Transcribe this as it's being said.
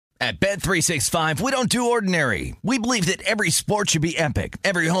At Bet365, we don't do ordinary. We believe that every sport should be epic.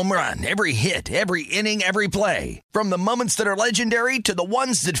 Every home run, every hit, every inning, every play. From the moments that are legendary to the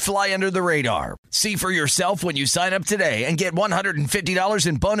ones that fly under the radar. See for yourself when you sign up today and get $150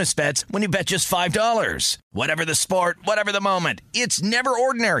 in bonus bets when you bet just $5. Whatever the sport, whatever the moment, it's never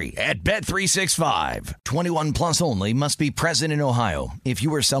ordinary at Bet365. 21 plus only. Must be present in Ohio. If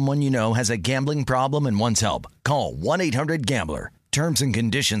you or someone you know has a gambling problem and wants help, call 1-800-GAMBLER. Terms and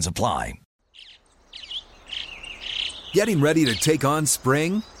conditions apply. Getting ready to take on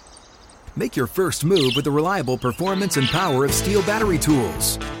spring? Make your first move with the reliable performance and power of Steel battery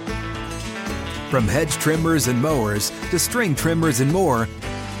tools. From hedge trimmers and mowers to string trimmers and more,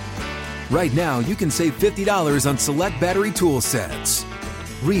 right now you can save $50 on select battery tool sets.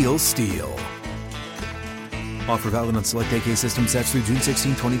 Real Steel. Offer valid on select AK system sets through June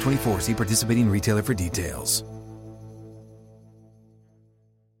 16, 2024. See participating retailer for details.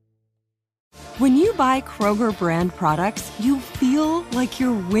 When you buy Kroger brand products, you feel like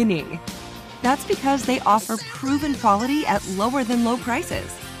you're winning. That's because they offer proven quality at lower than low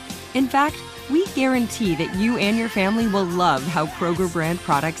prices. In fact, we guarantee that you and your family will love how Kroger brand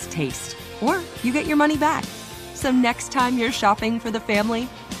products taste, or you get your money back. So next time you're shopping for the family,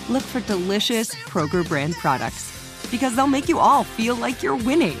 look for delicious Kroger brand products, because they'll make you all feel like you're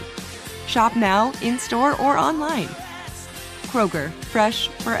winning. Shop now, in-store, or online. Kroger, fresh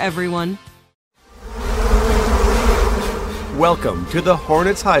for everyone. Welcome to the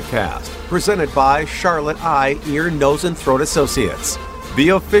Hornets Hivecast, presented by Charlotte Eye, Ear, Nose, and Throat Associates, the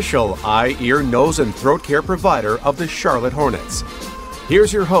official eye, ear, nose, and throat care provider of the Charlotte Hornets.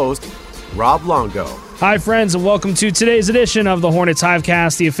 Here's your host, Rob Longo. Hi, friends, and welcome to today's edition of the Hornets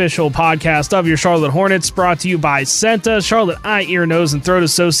Hivecast, the official podcast of your Charlotte Hornets, brought to you by Senta. Charlotte Eye, Ear, Nose, and Throat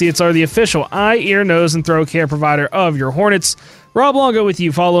Associates are the official eye, ear, nose, and throat care provider of your Hornets. Rob Longo with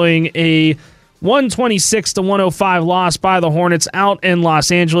you following a 126-105 loss by the Hornets out in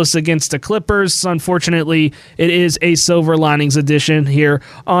Los Angeles against the Clippers. Unfortunately, it is a Silver Linings edition here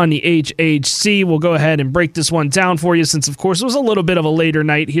on the HHC. We'll go ahead and break this one down for you since, of course, it was a little bit of a later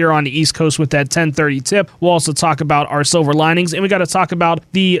night here on the East Coast with that 10:30 tip. We'll also talk about our Silver Linings, and we got to talk about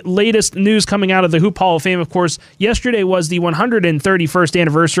the latest news coming out of the Hoop Hall of Fame. Of course, yesterday was the 131st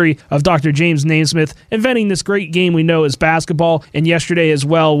anniversary of Dr. James Naismith inventing this great game we know as basketball, and yesterday as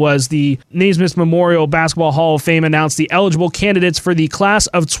well was the Naismith Memorial Basketball Hall of Fame announced the eligible candidates for the class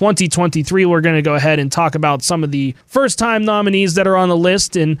of 2023. We're going to go ahead and talk about some of the first-time nominees that are on the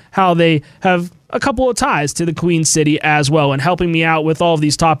list and how they have a couple of ties to the Queen City as well. And helping me out with all of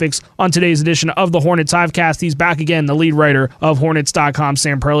these topics on today's edition of the Hornets Hivecast, he's back again, the lead writer of Hornets.com,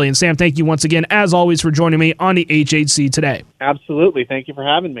 Sam Perley. And Sam, thank you once again, as always, for joining me on the HHC today. Absolutely. Thank you for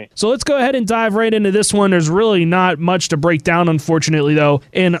having me. So let's go ahead and dive right into this one. There's really not much to break down, unfortunately, though.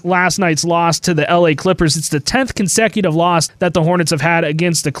 In last night's loss to the LA Clippers, it's the 10th consecutive loss that the Hornets have had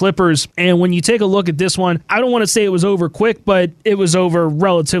against the Clippers. And when you take a look at this one, I don't want to say it was over quick, but it was over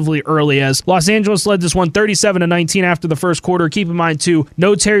relatively early, as Los Angeles led this one 37-19 after the first quarter. Keep in mind, too,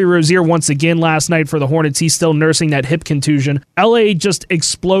 no Terry Rozier once again last night for the Hornets. He's still nursing that hip contusion. LA just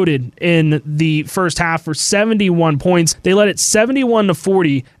exploded in the first half for 71 points. They led it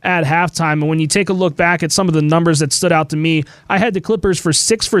 71-40 at halftime. And when you take a look back at some of the numbers that stood out to me, I had the Clippers for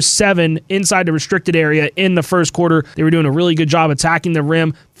 6 for 7 inside the restricted area in the first quarter. They were doing a really good job attacking the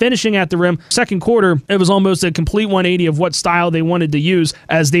rim, finishing at the rim. Second quarter, it was almost a complete 180 of what style they wanted to use,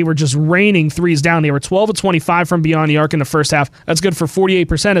 as they were just raining threes down. They were 12 of 25 from beyond the arc in the first half. That's good for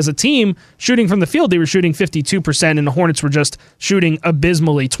 48%. As a team, shooting from the field, they were shooting 52%, and the Hornets were just shooting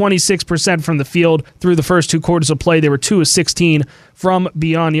abysmally. 26% from the field through the first 2 quarters of play. They were 2 of 16 from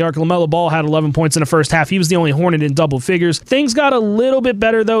beyond the arc. LaMelo Ball had 11 points in the first half. He was the only Hornet in double figures. Things got a little bit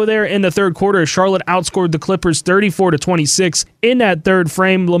better, though, there in the third quarter. Charlotte outscored the Clippers 34-26. In that third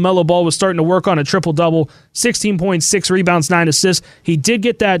frame, LaMelo Ball was starting to work on a triple-double, 16 points, 6 rebounds, 9 assists. He did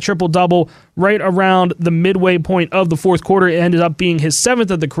get that triple-double right around the midway point of the fourth quarter. It ended up being his 7th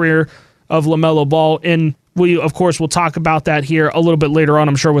of the career of LaMelo Ball, and we, of course, will talk about that here a little bit later on,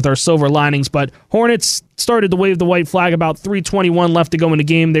 I'm sure, with our Silver Linings. But Hornets started to wave the white flag about 3:21 left to go in the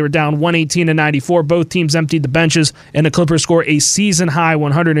game. They were down 118-94. Both teams emptied the benches, and the Clippers score a season-high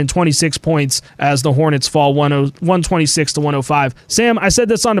 126 points as the Hornets fall 126-105. Sam, I said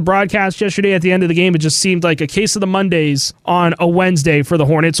this on the broadcast yesterday at the end of the game. It just seemed like a case of the Mondays on a Wednesday for the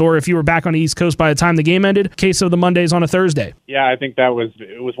Hornets, or if you were back on the East Coast by the time the game ended, case of the Mondays on a Thursday. Yeah, I think it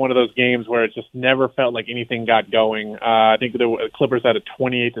was one of those games where it just never felt like anything anything got going. I think the Clippers had a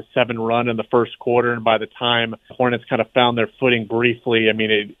 28-7 run in the first quarter, and by the time the Hornets kind of found their footing briefly, I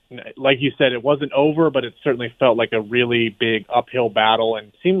mean, like you said, it wasn't over, but it certainly felt like a really big uphill battle, and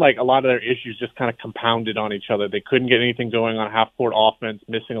it seemed like a lot of their issues just kind of compounded on each other. They couldn't get anything going on half-court offense,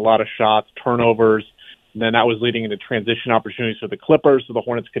 missing a lot of shots, turnovers, and then that was leading into transition opportunities for the Clippers, so the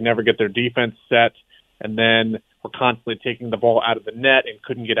Hornets could never get their defense set, and then were constantly taking the ball out of the net and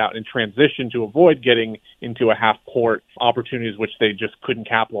couldn't get out in transition to avoid getting into a half-court opportunities, which they just couldn't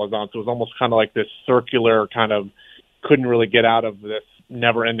capitalize on. So it was almost kind of like this circular kind of couldn't really get out of this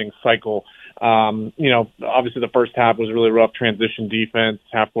never-ending cycle. Obviously the first half was really rough transition defense,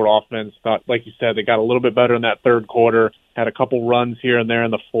 half-court offense. Like you said, they got a little bit better in that third quarter, had a couple runs here and there in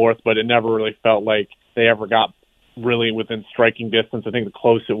the fourth, but it never really felt like they ever got really within striking distance. I think the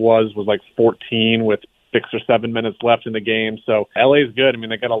close it was like 14 with 6 or 7 minutes left in the game. So LA is good. I mean,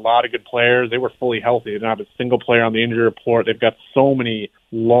 they got a lot of good players. They were fully healthy. They don't have a single player on the injury report. They've got so many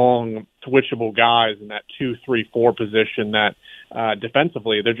long, switchable guys in that 2, 3, 4 position that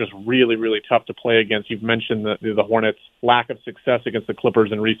defensively, they're just really, really tough to play against. You've mentioned the Hornets' lack of success against the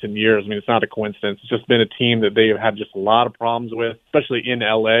Clippers in recent years. I mean, it's not a coincidence. It's just been a team that they have had just a lot of problems with, especially in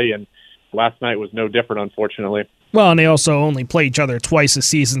LA, and last night was no different, unfortunately. Well, and they also only play each other twice a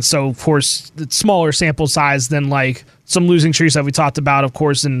season, so, of course, it's smaller sample size than, like, some losing streaks that we talked about, of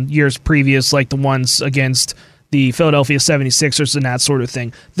course, in years previous, like the ones against the Philadelphia 76ers and that sort of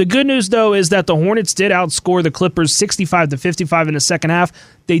thing. The good news, though, is that the Hornets did outscore the Clippers 65-55 in the second half.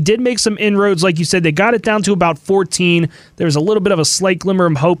 They did make some inroads, like you said. They got it down to about 14. There was a little bit of a slight glimmer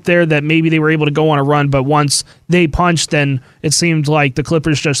of hope there that maybe they were able to go on a run, but once they punched, then it seemed like the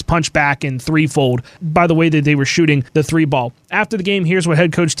Clippers just punched back in threefold by the way that they were shooting the three ball. After the game, here's what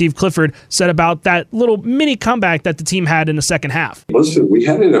head coach Steve Clifford said about that little mini comeback that the team had in the second half. Listen, we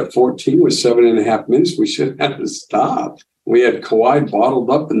had it at 14 with 7.5 minutes. We should have had to stop. We had Kawhi bottled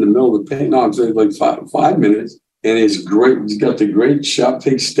up in the middle of the paint. No, I'm saying like 5 minutes. And it's great. He's got the great shot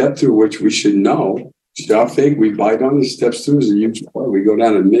fake step through, which we should know. Shot fake, we bite on the steps through is a huge play. We go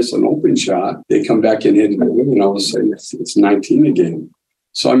down and miss an open shot. They come back and hit it, and all of a sudden it's 19 again.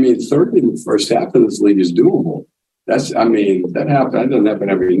 So, I mean, 30 in the first half of this league is doable. That happens. That doesn't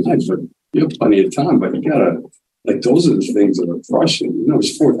happen every night, but you have plenty of time. But you got to, like, those are the things that are crushing.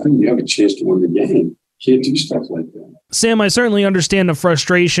 It's 14. You have a chance to win the game. Can't do stuff like that. Sam, I certainly understand the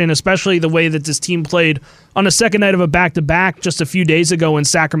frustration, especially the way that this team played on the second night of a back-to-back just a few days ago in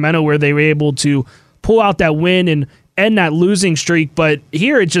Sacramento, where they were able to pull out that win and end that losing streak. But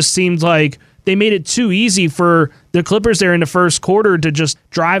here it just seemed like they made it too easy for the Clippers there in the first quarter to just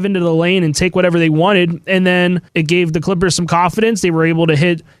drive into the lane and take whatever they wanted. And then it gave the Clippers some confidence. They were able to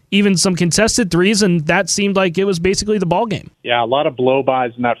hit even some contested threes, and that seemed like it was basically the ball game. Yeah, a lot of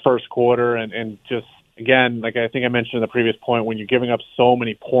blow-bys in that first quarter, and just, again, like I think I mentioned in the previous point, when you're giving up so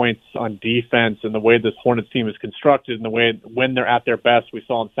many points on defense and the way this Hornets team is constructed and the way when they're at their best, we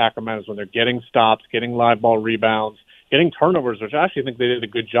saw in Sacramento is when they're getting stops, getting live ball rebounds, getting turnovers, which I actually think they did a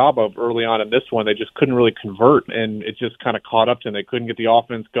good job of early on in this one. They just couldn't really convert, and it just kind of caught up to them. They couldn't get the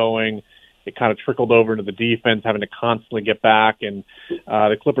offense going. It kind of trickled over into the defense, having to constantly get back. And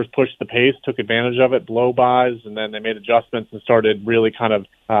the Clippers pushed the pace, took advantage of it, blow-bys, and then they made adjustments and started really kind of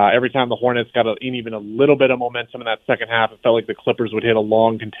every time the Hornets got even a little bit of momentum in that second half, it felt like the Clippers would hit a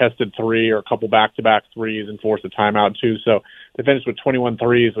long contested three or a couple back-to-back threes and force a timeout too. So they finished with 21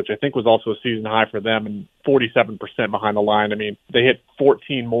 threes, which I think was also a season high for them, and 47% behind the line. I mean, they hit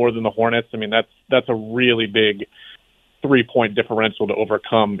 14 more than the Hornets. I mean, that's a really big three-point differential to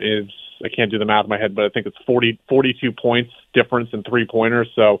overcome. I can't do the math in my head, but I think it's 42 points difference in three-pointers.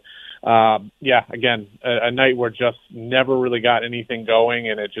 So, again, a night where just never really got anything going,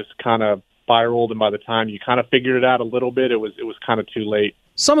 and it just kind of spiraled, and by the time you kind of figured it out a little bit, it was kind of too late.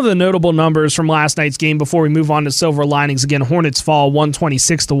 Some of the notable numbers from last night's game before we move on to silver linings. Again, Hornets fall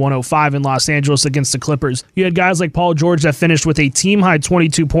 126-105 in Los Angeles against the Clippers. You had guys like Paul George that finished with a team-high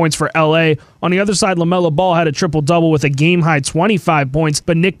 22 points for LA. On the other side, LaMelo Ball had a triple-double with a game-high 25 points,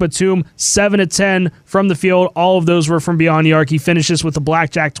 but Nick Batum, 7-10 from the field. All of those were from beyond the arc. He finishes with a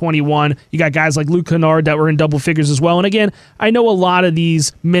blackjack 21. You got guys like Luke Kennard that were in double figures as well. And again, I know a lot of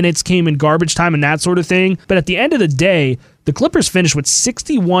these minutes came in garbage time and that sort of thing, but at the end of the day, the Clippers finished with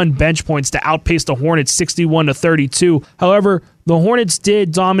 61 bench points to outpace the Hornets 61-32. However, the Hornets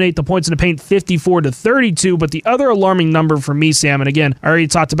did dominate the points in the paint 54-32, but the other alarming number for me, Sam, and again, I already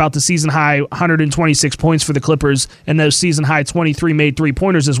talked about the season-high 126 points for the Clippers and those season-high 23 made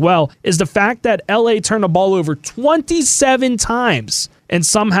three-pointers as well, is the fact that LA turned the ball over 27 times. and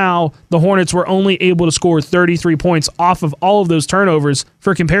somehow the Hornets were only able to score 33 points off of all of those turnovers.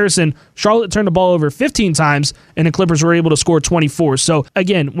 For comparison, Charlotte turned the ball over 15 times, and the Clippers were able to score 24. So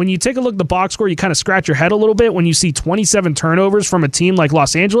again, when you take a look at the box score, you kind of scratch your head a little bit when you see 27 turnovers from a team like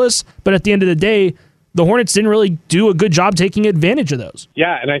Los Angeles, but at the end of the day, the Hornets didn't really do a good job taking advantage of those.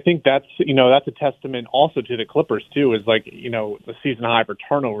 Yeah, and I think that's a testament also to the Clippers too, is the season high for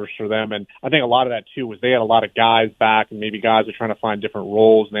turnovers for them. And I think a lot of that too was they had a lot of guys back, and maybe guys are trying to find different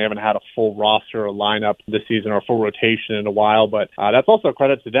roles, and they haven't had a full roster or lineup this season or a full rotation in a while. But that's also a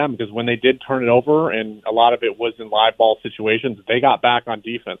credit to them, because when they did turn it over, and a lot of it was in live ball situations, they got back on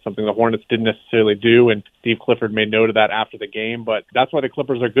defense, something the Hornets didn't necessarily do. And Steve Clifford made note of that after the game. But that's why the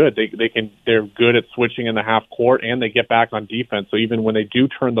Clippers are good. They're good at switching in the half court, and they get back on defense. So even when they do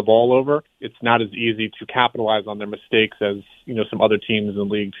turn the ball over, it's not as easy to capitalize on their mistakes as some other teams in the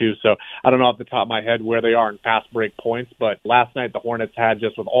league too. So I don't know off the top of my head where they are in fast break points, but last night the Hornets had,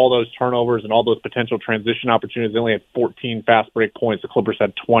 just with all those turnovers and all those potential transition opportunities, they only had 14 fast break points. The Clippers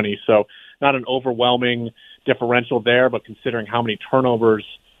had 20. So not an overwhelming differential there, but considering how many turnovers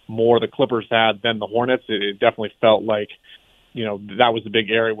more the Clippers had than the Hornets, it definitely felt like that was the big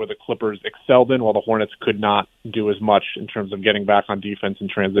area where the Clippers excelled in, while the Hornets could not do as much in terms of getting back on defense and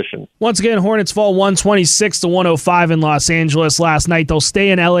transition. Once again, Hornets fall 126-105 in Los Angeles last night. They'll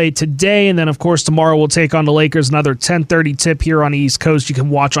stay in LA today, and then, of course, tomorrow we'll take on the Lakers. Another 10:30 tip here on the East Coast. You can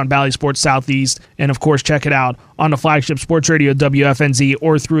watch on Bally Sports Southeast, and, of course, check it out on the flagship sports radio WFNZ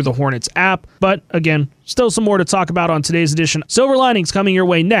or through the Hornets app. But, again, still some more to talk about on today's edition. Silver Linings coming your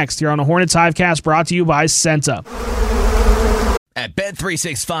way next here on the Hornets Hivecast, brought to you by Senta. At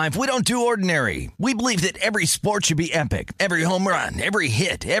Bet365, we don't do ordinary. We believe that every sport should be epic. Every home run, every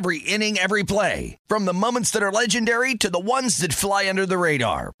hit, every inning, every play. From the moments that are legendary to the ones that fly under the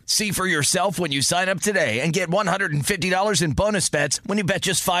radar. See for yourself when you sign up today and get $150 in bonus bets when you bet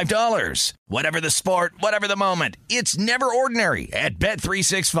just $5. Whatever the sport, whatever the moment, it's never ordinary at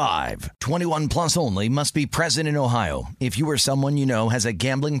Bet365. 21 plus only. Must be present in Ohio. If you or someone you know has a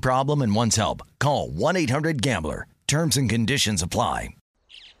gambling problem and wants help, call 1-800-GAMBLER. Terms and conditions apply.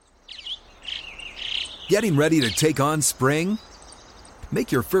 Getting ready to take on spring?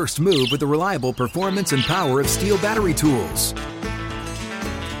 Make your first move with the reliable performance and power of Steel battery tools.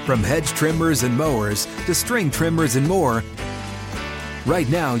 From hedge trimmers and mowers to string trimmers and more, right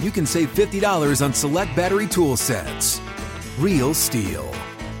now you can save $50 on select battery tool sets. Real Steel.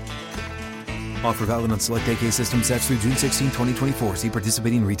 Offer valid on select AK system sets through June 16, 2024. See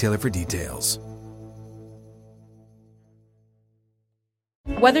participating retailer for details.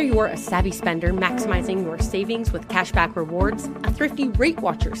 Whether you're a savvy spender maximizing your savings with cashback rewards, a thrifty rate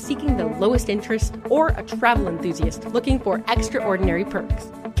watcher seeking the lowest interest, or a travel enthusiast looking for extraordinary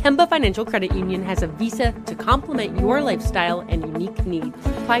perks, Kemba Financial Credit Union has a visa to complement your lifestyle and unique needs.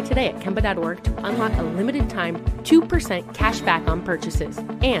 Apply today at Kemba.org to unlock a limited-time 2% cash back on purchases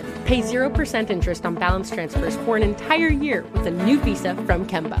and pay 0% interest on balance transfers for an entire year with a new visa from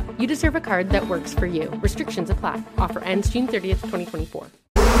Kemba. You deserve a card that works for you. Restrictions apply. Offer ends June 30th, 2024.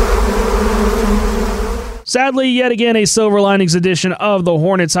 Sadly, yet again, a Silver Linings edition of the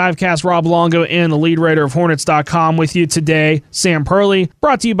Hornets Hivecast. Rob Longo and the lead writer of Hornets.com with you today, Sam Purley.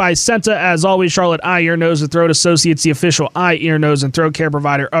 Brought to you by Senta. As always, Charlotte Eye, Ear, Nose, and Throat Associates, the official eye, ear, nose, and throat care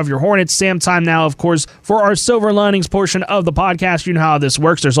provider of your Hornets. Sam, time now, of course, for our Silver Linings portion of the podcast. You know how this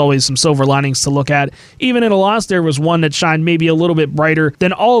works. There's always some Silver Linings to look at. Even in a loss, there was one that shined maybe a little bit brighter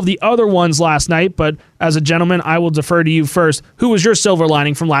than all of the other ones last night. But as a gentleman, I will defer to you first. Who was your Silver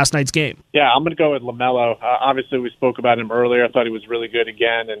Lining from last night's game? Yeah, I'm going to go with LaMelo. Obviously, we spoke about him earlier. I thought he was really good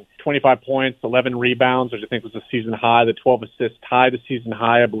again. And 25 points, 11 rebounds, which I think was a season high. The 12 assists tied the season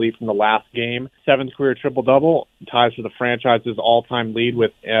high, I believe, from the last game. 7th career triple-double, ties for the franchise's all-time lead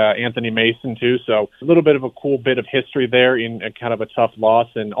with Anthony Mason, too. So a little bit of a cool bit of history there in a kind of a tough loss.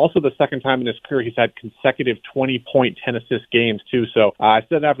 And also the second time in his career he's had consecutive 20-point, 10-assist games, too. So I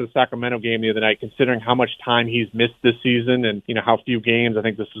said after the Sacramento game the other night, considering how much time he's missed this season and, how few games, I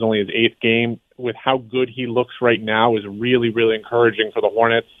think this was only his 8th game, with how good he looks right now is really, really encouraging for the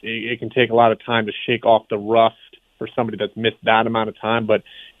Hornets. It can take a lot of time to shake off the rust for somebody that's missed that amount of time, but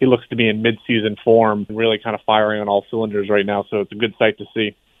he looks to be in mid-season form and really kind of firing on all cylinders right now, so it's a good sight to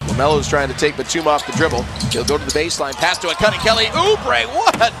see. LaMelo's trying to take Batum off the dribble. He'll go to the baseline, pass to a cutting Kelly Oubre.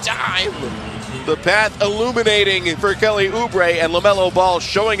 What a time! The path illuminating for Kelly Oubre, and LaMelo Ball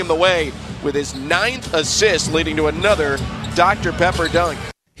showing him the way with his 9th assist, leading to another Dr. Pepper dunk.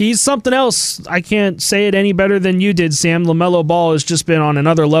 He's something else. I can't say it any better than you did, Sam. LaMelo Ball has just been on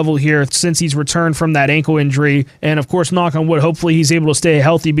another level here since he's returned from that ankle injury. And, of course, knock on wood, hopefully he's able to stay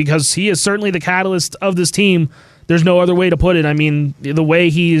healthy because he is certainly the catalyst of this team There's no other way to put it. I mean, the way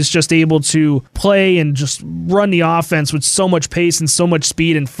he is just able to play and just run the offense with so much pace and so much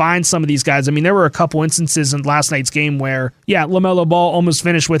speed and find some of these guys. I mean, there were a couple instances in last night's game where, LaMelo Ball almost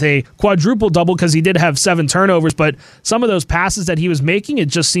finished with a quadruple double because he did have 7 turnovers, but some of those passes that he was making, it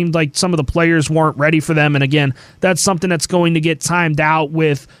just seemed like some of the players weren't ready for them. And again, that's something that's going to get timed out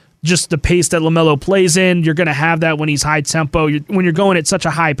with just the pace that LaMelo plays in. You're going to have that when he's high tempo. When you're going at such a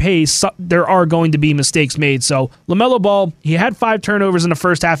high pace, there are going to be mistakes made. So LaMelo Ball, he had 5 turnovers in the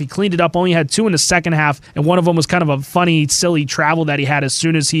first half. He cleaned it up, only had 2 in the second half, and one of them was kind of a funny, silly travel that he had as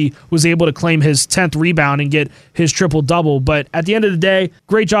soon as he was able to claim his 10th rebound and get his triple-double. But at the end of the day,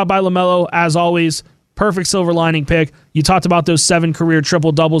 great job by LaMelo, as always. Perfect silver lining pick. You talked about those 7 career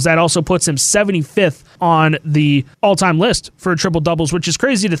triple-doubles. That also puts him 75th on the all-time list for triple-doubles, which is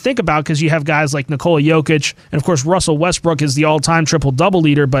crazy to think about because you have guys like Nikola Jokic, and of course Russell Westbrook is the all-time triple-double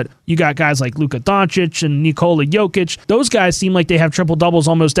leader, but you got guys like Luka Doncic and Nikola Jokic. Those guys seem like they have triple-doubles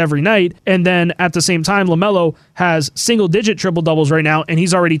almost every night, and then at the same time, LaMelo has single-digit triple-doubles right now, and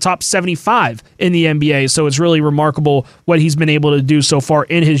he's already top 75 in the NBA, so it's really remarkable what he's been able to do so far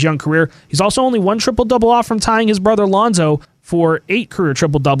in his young career. He's also only 1 triple-double off from tying his brother Lonzo for 8 career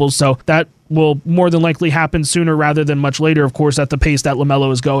triple-doubles, so that will more than likely happen sooner rather than much later, of course, at the pace that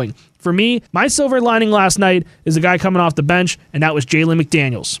LaMelo is going. For me, my silver lining last night is a guy coming off the bench, and that was Jalen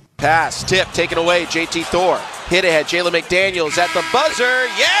McDaniels. Pass, tip, taken away, JT Thor. Hit ahead, Jalen McDaniels at the buzzer,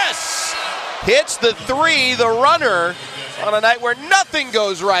 yes! Hits the 3, the runner, on a night where nothing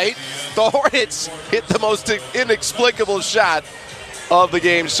goes right. The Hornets hit the most inexplicable shot of the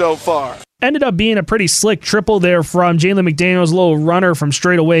game so far. Ended up being a pretty slick triple there from Jalen McDaniels, a little runner from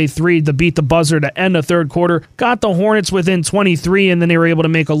straightaway 3 to beat the buzzer to end the third quarter. Got the Hornets within 23, and then they were able to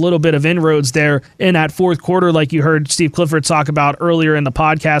make a little bit of inroads there in that fourth quarter, like you heard Steve Clifford talk about earlier in the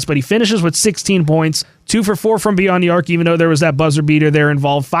podcast. But he finishes with 16 points, 2 for 4 from beyond the arc, even though there was that buzzer beater there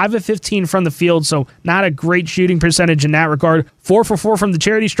involved. 5 of 15 from the field, so not a great shooting percentage in that regard. 4 for 4 from the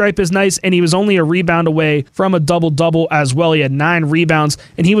charity stripe is nice, and he was only a rebound away from a double-double as well. He had 9 rebounds,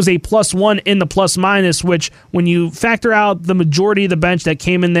 and he was a +1 in the plus-minus, which when you factor out the majority of the bench that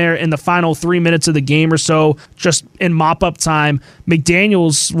came in there in the final 3 minutes of the game or so, just in mop-up time,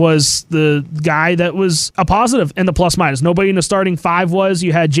 McDaniels was the guy that was a positive in the plus-minus. Nobody in the starting 5 was.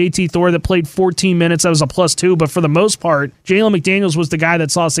 You had JT Thor that played 14 minutes. That was a +2, but for the most part, Jalen McDaniels was the guy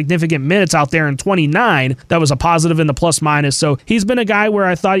that saw significant minutes out there in 29. That was a positive in the plus-minus. So he's been a guy where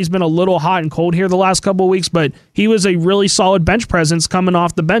I thought he's been a little hot and cold here the last couple of weeks, but he was a really solid bench presence coming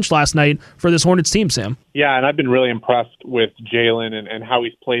off the bench last night for this Hornets team, Sam. Yeah, and I've been really impressed with Jalen and how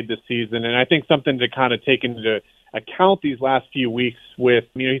he's played this season. And I think something to kind of take into account these last few weeks with,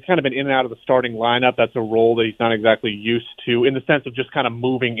 he's kind of been in and out of the starting lineup. That's a role that he's not exactly used to in the sense of just kind of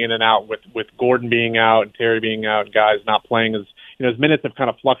moving in and out with Gordon being out and Terry being out, guys not playing as, his minutes have kind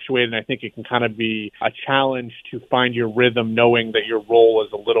of fluctuated, and I think it can kind of be a challenge to find your rhythm knowing that your role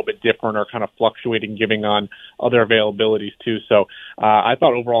is a little bit different or kind of fluctuating, giving on other availabilities too. So I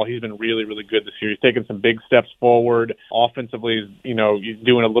thought overall he's been really, really good this year. He's taken some big steps forward. Offensively, he's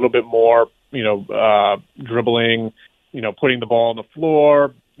doing a little bit more, dribbling, putting the ball on the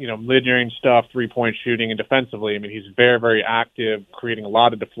floor, mid-range stuff, three-point shooting, and defensively, he's very, very active, creating a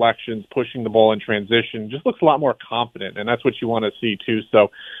lot of deflections, pushing the ball in transition, just looks a lot more confident, and that's what you want to see, too. So,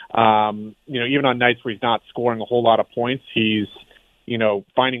 even on nights where he's not scoring a whole lot of points, he's,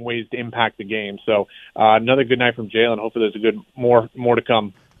 finding ways to impact the game. So, another good night from Jalen. Hopefully there's a good more to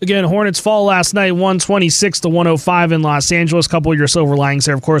come. Again, Hornets fall last night, 126-105 in Los Angeles. Couple of your silver linings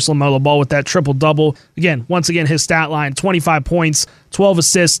there, of course, LaMelo Ball with that triple-double. Once again, his stat line, 25 points, 12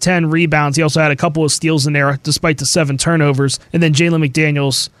 assists, 10 rebounds. He also had a couple of steals in there, despite the 7 turnovers. And then Jalen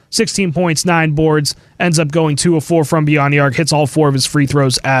McDaniels, 16 points, 9 boards, ends up going 2 of 4 from beyond the arc, hits all 4 of his free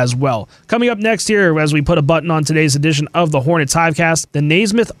throws as well. Coming up next here, as we put a button on today's edition of the Hornets Hivecast, the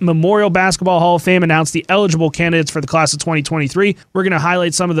Naismith Memorial Basketball Hall of Fame announced the eligible candidates for the class of 2023. We're going to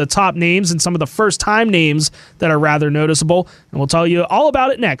highlight some of the top names and some of the first-time names that are rather noticeable, and we'll tell you all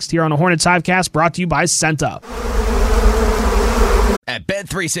about it next here on the Hornets Hivecast, brought to you by Senta. At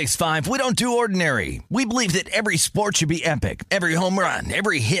Bet365, we don't do ordinary. We believe that every sport should be epic. Every home run,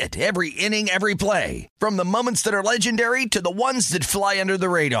 every hit, every inning, every play. From the moments that are legendary to the ones that fly under the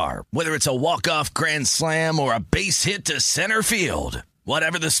radar. Whether it's a walk-off grand slam or a base hit to center field.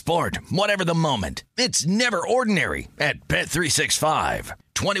 Whatever the sport, whatever the moment. It's never ordinary at Bet365.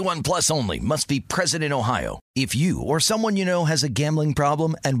 21 plus only. Must be present in Ohio. If you or someone you know has a gambling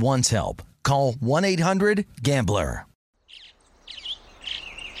problem and wants help, call 1-800-GAMBLER.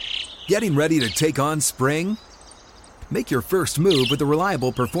 Getting ready to take on spring? Make your first move with the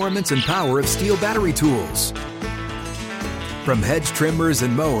reliable performance and power of Steel battery tools. From hedge trimmers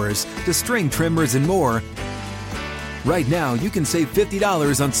and mowers to string trimmers and more, right now you can save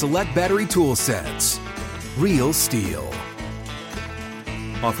 $50 on select battery tool sets. Real STIHL.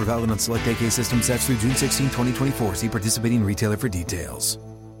 Offer valid on select AK system sets through June 16, 2024. See participating retailer for details.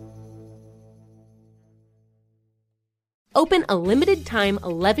 Open a limited-time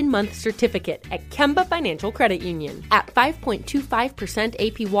 11-month certificate at Kemba Financial Credit Union. At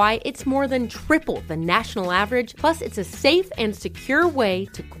 5.25% APY, it's more than triple the national average, plus it's a safe and secure way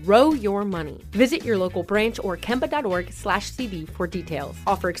to grow your money. Visit your local branch or kemba.org/CD for details.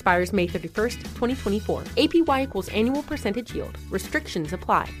 Offer expires May 31st, 2024. APY equals annual percentage yield. Restrictions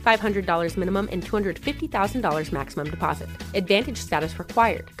apply. $500 minimum and $250,000 maximum deposit. Advantage status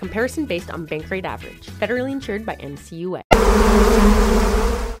required. Comparison based on bank rate average. Federally insured by NCUA.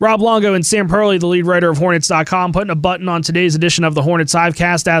 Rob Longo and Sam Perley, the lead writer of Hornets.com, putting a button on today's edition of the Hornets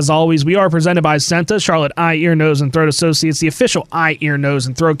Hivecast. As always, we are presented by Senta, Charlotte Eye, Ear, Nose, and Throat Associates, the official eye, ear, nose,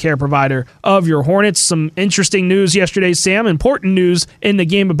 and throat care provider of your Hornets. Some interesting news yesterday, Sam. Important news in the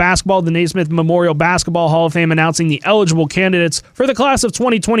game of basketball. The Naismith Memorial Basketball Hall of Fame announcing the eligible candidates for the class of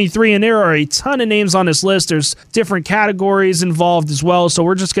 2023, and there are a ton of names on this list. There's different categories involved as well, so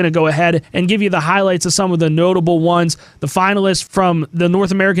we're just going to go ahead and give you the highlights of some of the notable ones. The finalists from the North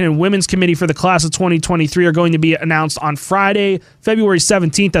American and Women's Committee for the class of 2023 are going to be announced on Friday, February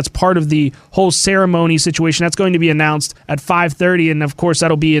 17th. That's part of the whole ceremony situation. That's going to be announced at 5:30, and of course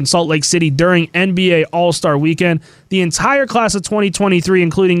that'll be in Salt Lake City during NBA All-Star Weekend. The entire class of 2023,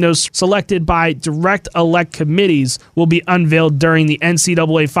 including those selected by direct elect committees, will be unveiled during the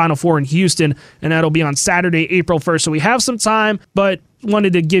NCAA Final Four in Houston, and that'll be on Saturday, April 1st. So we have some time, but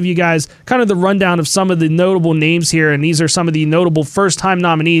wanted to give you guys kind of the rundown of some of the notable names here, and these are some of the notable first-time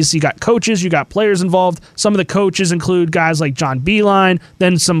nominees. You got coaches, you got players involved. Some of the coaches include guys like John Beilein,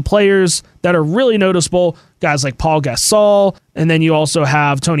 then some players that are really noticeable, guys like Paul Gasol, and then you also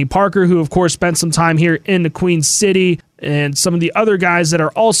have Tony Parker, who of course spent some time here in the Queen City, and some of the other guys that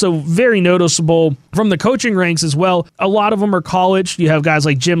are also very noticeable from the coaching ranks as well. A lot of them are college. You have guys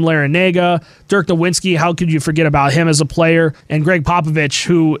like Jim Larinaga, Dirk Nowitzki, how could you forget about him as a player, and Greg Popovich,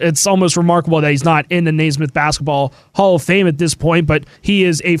 who it's almost remarkable that he's not in the Naismith Basketball Hall of Fame at this point, but he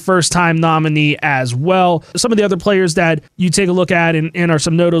is a first-time nominee as well. Some of the other players that you take a look at and are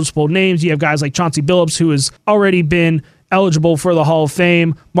some noticeable names, you have guys like Chauncey Billups, who has already been eligible for the Hall of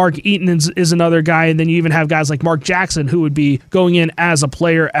Fame. Mark Eaton is another guy, and then you even have guys like Mark Jackson, who would be going in as a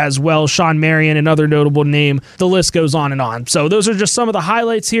player as well. Sean Marion, another notable name. The list goes on and on. So those are just some of the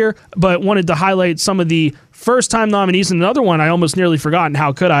highlights here, but wanted to highlight some of the first-time nominees. And another one I almost nearly forgotten,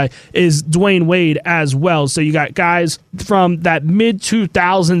 how could I, is Dwayne Wade as well. So you got guys from that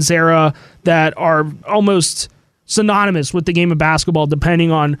mid-2000s era that are almost synonymous with the game of basketball,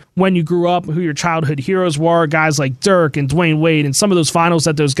 depending on when you grew up, who your childhood heroes were. Guys like Dirk and Dwayne Wade, and some of those finals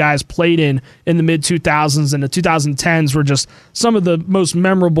that those guys played in the mid-2000s and the 2010s were just some of the most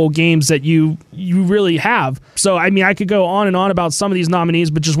memorable games that you really have. So, I mean, I could go on and on about some of these nominees,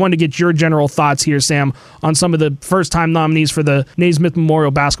 but just wanted to get your general thoughts here, Sam, on some of the first-time nominees for the Naismith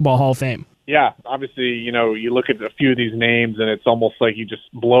Memorial Basketball Hall of Fame. Yeah, obviously, you know, you look at a few of these names and it's almost like you just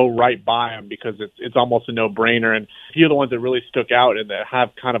blow right by them because it's almost a no-brainer. And a few of the ones that really stuck out and that have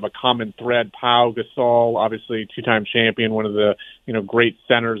kind of a common thread, Pau Gasol, obviously two-time champion, one of the, you know, great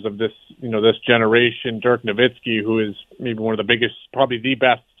centers of this, you know, this generation. Dirk Nowitzki, who is maybe one of the biggest, probably the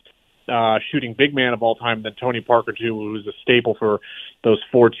best shooting big man of all time. Then Tony Parker, too, who was a staple for those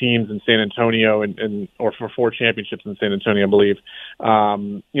four teams in San Antonio or for four championships in San Antonio, I believe.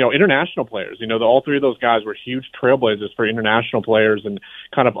 You know, international players, you know, all three of those guys were huge trailblazers for international players and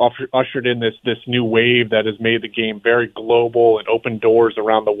kind of ushered in this new wave that has made the game very global and opened doors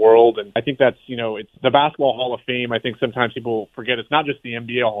around the world. And I think that's, you know, it's the Basketball Hall of Fame. I think sometimes people forget it's not just the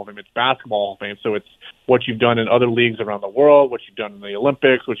NBA Hall of Fame, it's Basketball Hall of Fame. So it's what you've done in other leagues around the world, what you've done in the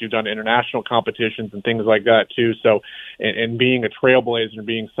Olympics, what you've done in international competitions and things like that too. So, and being a trailblazer and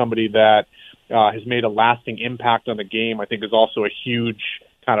being somebody that has made a lasting impact on the game, I think is also a huge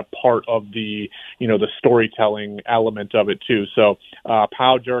kind of part of the, you know, the storytelling element of it too. So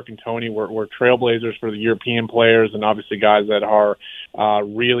Pau, Dirk, and Tony were trailblazers for the European players, and obviously guys that are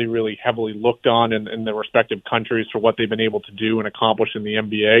really, really heavily looked on in their respective countries for what they've been able to do and accomplish in the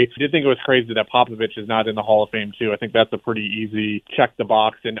NBA. I did think it was crazy that Popovich is not in the Hall of Fame too. I think that's a pretty easy check the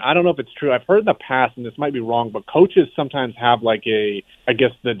box. And I don't know if it's true. I've heard in the past, and this might be wrong, but coaches sometimes have like I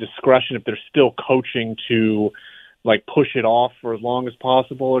guess the discretion if they're still coaching to like push it off for as long as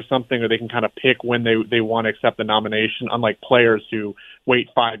possible or something, or they can kind of pick when they want to accept the nomination, unlike players who wait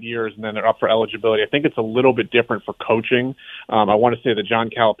 5 years and then they're up for eligibility. I think it's a little bit different for coaching. I want to say that John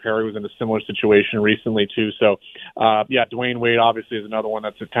Calipari was in a similar situation recently too. So, Dwayne Wade obviously is another one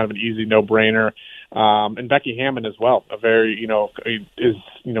that's kind of an easy no-brainer. And Becky Hammon as well, a very,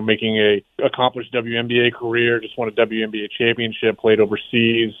 making a accomplished WNBA career, just won a WNBA championship, played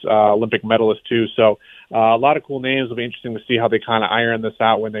overseas, Olympic medalist too. So a lot of cool names. It'll be interesting to see how they kind of iron this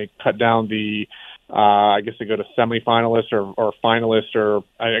out when they cut down the, I guess they go to semi-finalists or finalists, or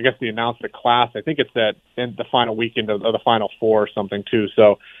I guess they announce the class. I think it's in the final weekend of the Final Four or something too.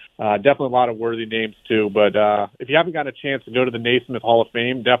 So definitely a lot of worthy names too. But if you haven't got a chance to go to the Naismith Hall of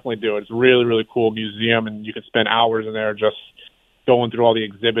Fame, definitely do it. It's a really, really cool museum, and you can spend hours in there just going through all the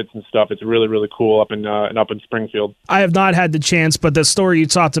exhibits and stuff. It's really, really cool up in Springfield. I have not had the chance, but the story you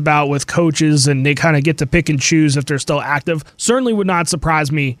talked about with coaches and they kind of get to pick and choose if they're still active certainly would not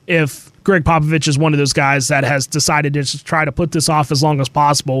surprise me if Greg Popovich is one of those guys that has decided to just try to put this off as long as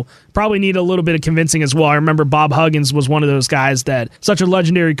possible. Probably need a little bit of convincing as well. I remember Bob Huggins was one of those guys that such a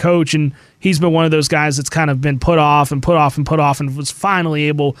legendary coach, and he's been one of those guys that's kind of been put off and was finally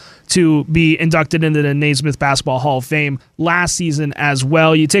able to be inducted into the Naismith Basketball Hall of Fame last season as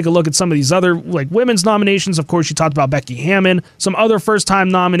well. You take a look at some of these other women's nominations. Of course, you talked about Becky Hammon. Some other first-time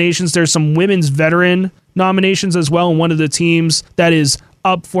nominations. There's some women's veteran nominations as well, and one of the teams that is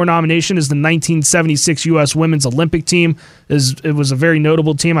up for nomination is the 1976 U.S. Women's Olympic team. It was a very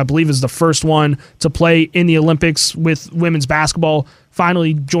notable team. I believe is the first one to play in the Olympics with women's basketball,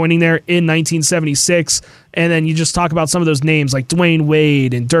 finally joining there in 1976. And then you just talk about some of those names like Dwayne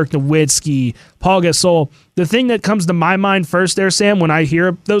Wade and Dirk Nowitzki, Paul Gasol. The thing that comes to my mind first there, Sam, when I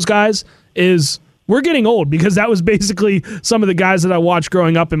hear those guys is we're getting old, because that was basically some of the guys that I watched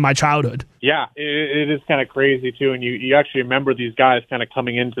growing up in my childhood. Yeah, it is kind of crazy, too. And you actually remember these guys kind of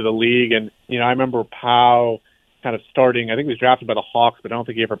coming into the league. And, I remember Powell kind of starting, I think he was drafted by the Hawks, but I don't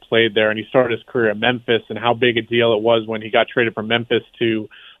think he ever played there. And he started his career at Memphis, and how big a deal it was when he got traded from Memphis to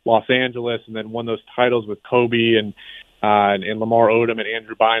Los Angeles and then won those titles with Kobe and Lamar Odom and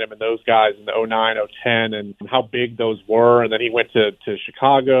Andrew Bynum and those guys in the 2009, 2010, and how big those were. And then he went to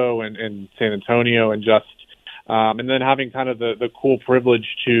Chicago and San Antonio, and just and then having kind of the cool privilege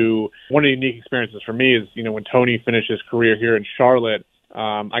to, one of the unique experiences for me is, when Tony finished his career here in Charlotte,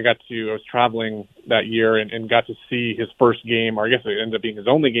 I was traveling that year and got to see his first game, or I guess it ended up being his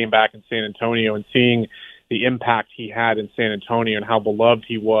only game back in San Antonio, and seeing the impact he had in San Antonio and how beloved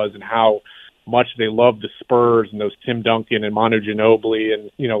he was and how much they loved the Spurs and those Tim Duncan and Manu Ginobili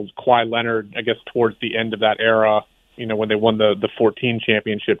and, Kawhi Leonard, I guess, towards the end of that era, when they won the 14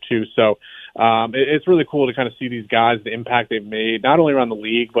 championship too. So it's really cool to kind of see these guys, the impact they've made, not only around the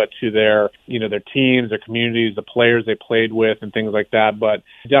league, but to their teams, their communities, the players they played with and things like that. But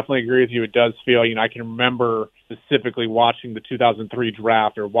I definitely agree with you. It does feel, I can remember specifically watching the 2003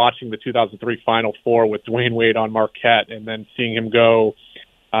 draft or watching the 2003 Final Four with Dwayne Wade on Marquette, and then seeing him go,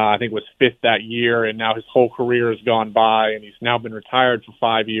 I think it was fifth that year, and now his whole career has gone by, and he's now been retired for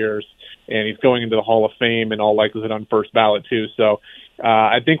 5 years, and he's going into the Hall of Fame in all likelihood on first ballot too. So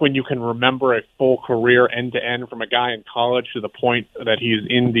I think when you can remember a full career end to end from a guy in college to the point that he's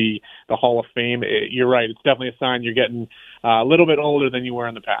in the Hall of Fame, you're right. It's definitely a sign you're getting a little bit older than you were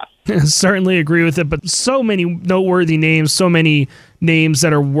in the past. Certainly agree with it, but so many noteworthy names, so many names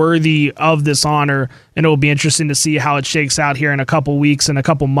that are worthy of this honor, and it will be interesting to see how it shakes out here in a couple weeks and a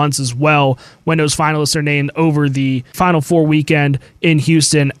couple months as well when those finalists are named over the Final Four weekend in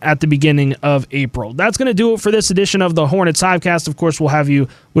Houston at the beginning of April. That's going to do it for this edition of the Hornets Hivecast. Of course, we'll have you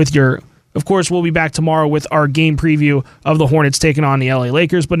with we'll be back tomorrow with our game preview of the Hornets taking on the LA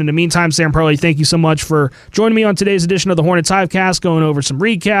Lakers. But in the meantime, Sam Perley, thank you so much for joining me on today's edition of the Hornets Hivecast, going over some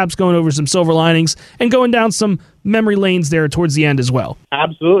recaps, going over some silver linings, and going down some memory lanes there towards the end as well.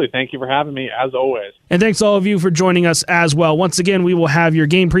 Absolutely. Thank you for having me, as always. And thanks to all of you for joining us as well. Once again, we will have your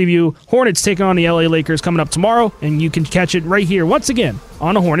game preview, Hornets taking on the LA Lakers, coming up tomorrow, and you can catch it right here once again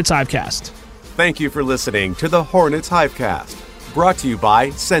on the Hornets Hivecast. Thank you for listening to the Hornets Hivecast, brought to you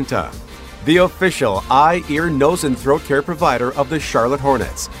by Senta, the official eye, ear, nose, and throat care provider of the Charlotte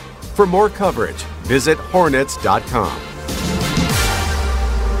Hornets. For more coverage, visit hornets.com.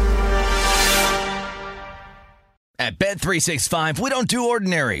 At Bet365, we don't do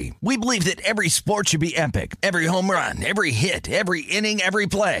ordinary. We believe that every sport should be epic. Every home run, every hit, every inning, every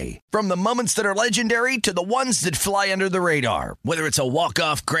play. From the moments that are legendary to the ones that fly under the radar. Whether it's a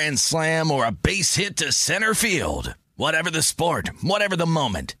walk-off grand slam or a base hit to center field. Whatever the sport, whatever the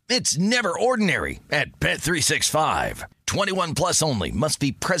moment, it's never ordinary at Bet365. 21 plus only. Must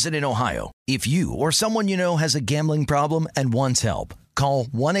be present in Ohio. If you or someone you know has a gambling problem and wants help, call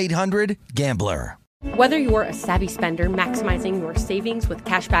 1-800-GAMBLER. Whether you're a savvy spender maximizing your savings with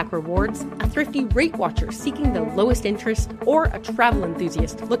cashback rewards, a thrifty rate watcher seeking the lowest interest, or a travel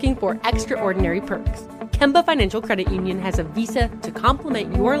enthusiast looking for extraordinary perks, Kemba Financial Credit Union has a visa to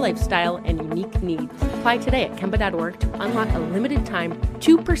complement your lifestyle and unique needs. Apply today at Kemba.org to unlock a limited time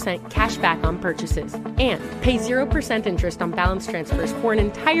 2% cash back on purchases and pay 0% interest on balance transfers for an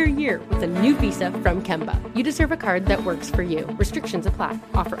entire year with a new visa from Kemba. You deserve a card that works for you. Restrictions apply.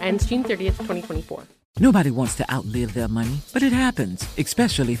 Offer ends June 30th, 2024. Nobody wants to outlive their money, but it happens,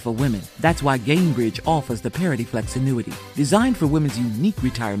 especially for women. That's why Gainbridge offers the Parity Flex annuity, designed for women's unique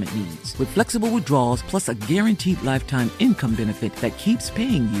retirement needs, with flexible withdrawals plus a guaranteed lifetime income benefit that keeps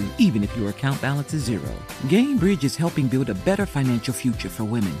paying you even if your account balance is zero. Gainbridge is helping build a better financial future for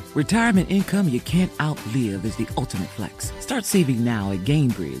women. Retirement income you can't outlive is the ultimate flex. Start saving now at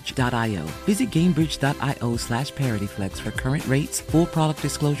Gainbridge.io. Visit Gainbridge.io/ParityFlex for current rates, full product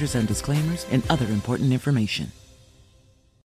disclosures and disclaimers, and other important information.